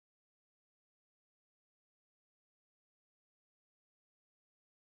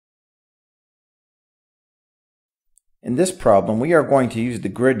In this problem, we are going to use the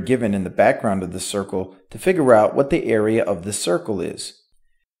grid given in the background of the circle to figure out what the area of the circle is.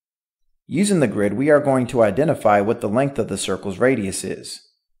 Using the grid, we are going to identify what the length of the circle's radius is.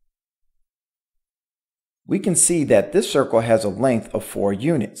 We can see that this circle has a length of 4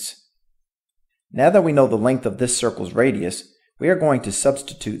 units. Now that we know the length of this circle's radius, we are going to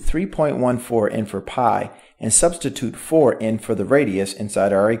substitute 3.14 in for pi and substitute 4 in for the radius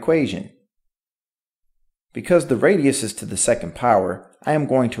inside our equation. Because the radius is to the second power, I am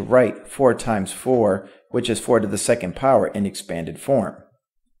going to write 4 times 4, which is 4 to the second power, in expanded form.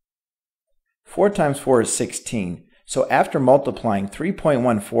 4 times 4 is 16, so after multiplying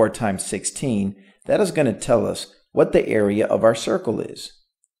 3.14 times 16, that is going to tell us what the area of our circle is.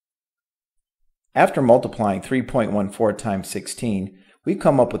 After multiplying 3.14 times 16, we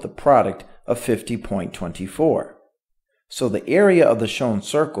come up with a product of 50.24. So the area of the shown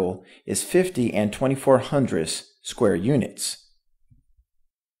circle is 50 and 24 hundredths square units.